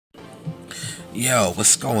Yo,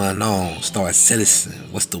 what's going on? Star Citizen,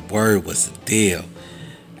 what's the word? What's the deal?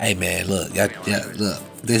 Hey man, look, look,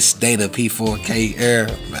 this Data.p4k era,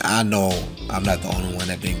 man, I know I'm not the only one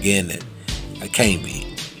that been getting it. I can't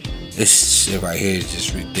be. This shit right here is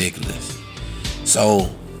just ridiculous. So,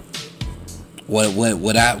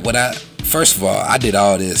 what I first of all, I did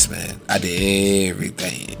all this, man. I did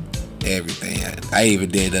everything. I even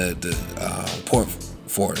did the port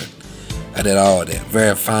for it. I did all that,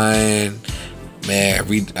 verifying. Man, I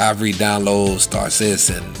re-download Star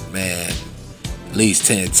Citizen, man, at least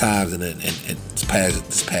 10 times in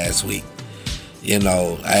this past week. You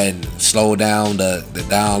know, I hadn't slowed down the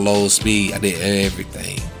download speed. I did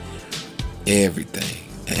everything,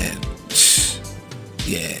 and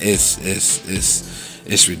yeah,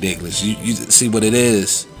 it's ridiculous. You see what it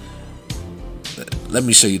is? Let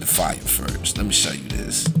me show you the file first. Let me show you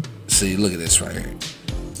this. See, look at this right here.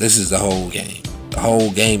 This is the whole game. The whole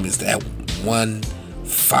game is that one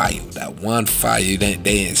file. That one file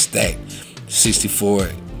they in stack 64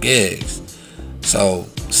 gigs. So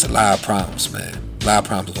it's a lot of problems, man. A lot of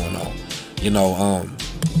problems going on. You know,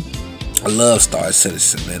 I love Star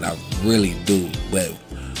Citizen, man. I really do. But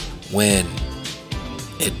when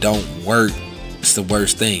it don't work, it's the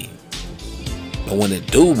worst thing. But when it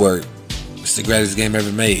do work, it's the greatest game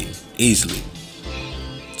ever made, easily.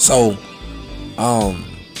 So,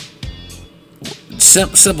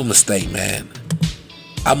 simple mistake, man.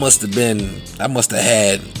 I must have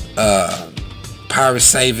had pirate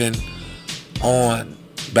saving on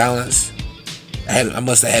balance. I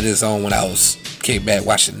must have had this on when I was kicked back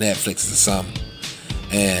watching Netflix or something,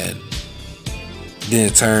 and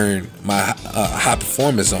then turn my high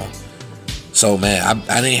performance on. So man,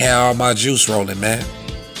 I didn't have all my juice rolling, man.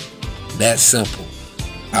 That simple.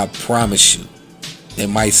 I promise you. It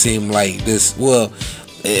might seem like this. Well,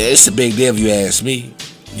 it's a big deal if you ask me.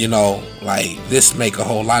 You know, like this make a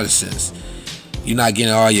whole lot of sense. You're not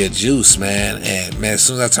getting all your juice, man. And man, as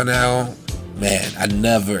soon as I turn that on, man,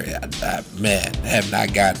 I have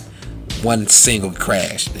not got one single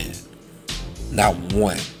crash. Then, not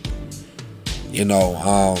one. You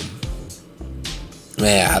know,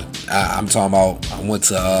 man, I'm talking about. I went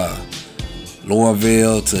to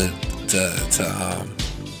Louisville to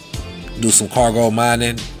do some cargo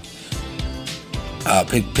mining.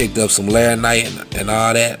 Picked up some laranite and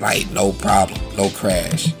all that. Like no problem, no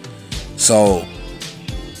crash. So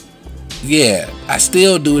yeah, I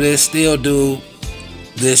still do this.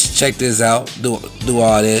 Check this out. Do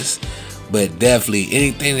all this, but definitely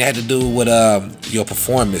anything that had to do with your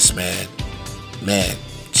performance, man.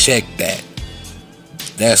 Check that.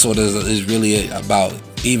 That's what it's really about.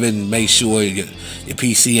 Even make sure your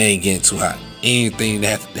PC ain't getting too hot. Anything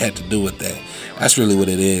that had to do with that. That's really what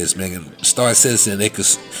it is, man. Star Citizen, it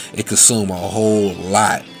consume a whole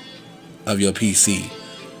lot of your PC.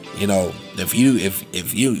 You know, if you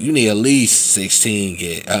need at least 16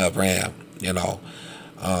 gig RAM. You know,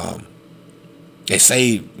 they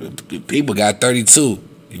say people got 32.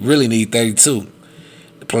 You really need 32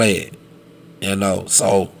 to play it. You know,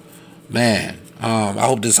 so man, I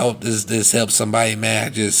hope this helps somebody,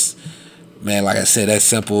 man. Man, like I said, that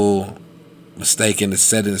simple mistake in the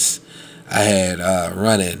settings I had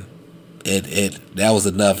running, that was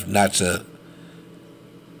enough not to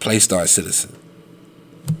play Star Citizen.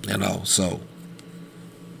 You know, so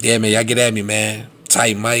yeah, man, y'all get at me, man.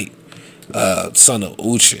 Tight Mike, son of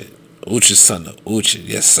Ucha, son of Ucha,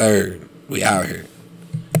 yes sir. We out here.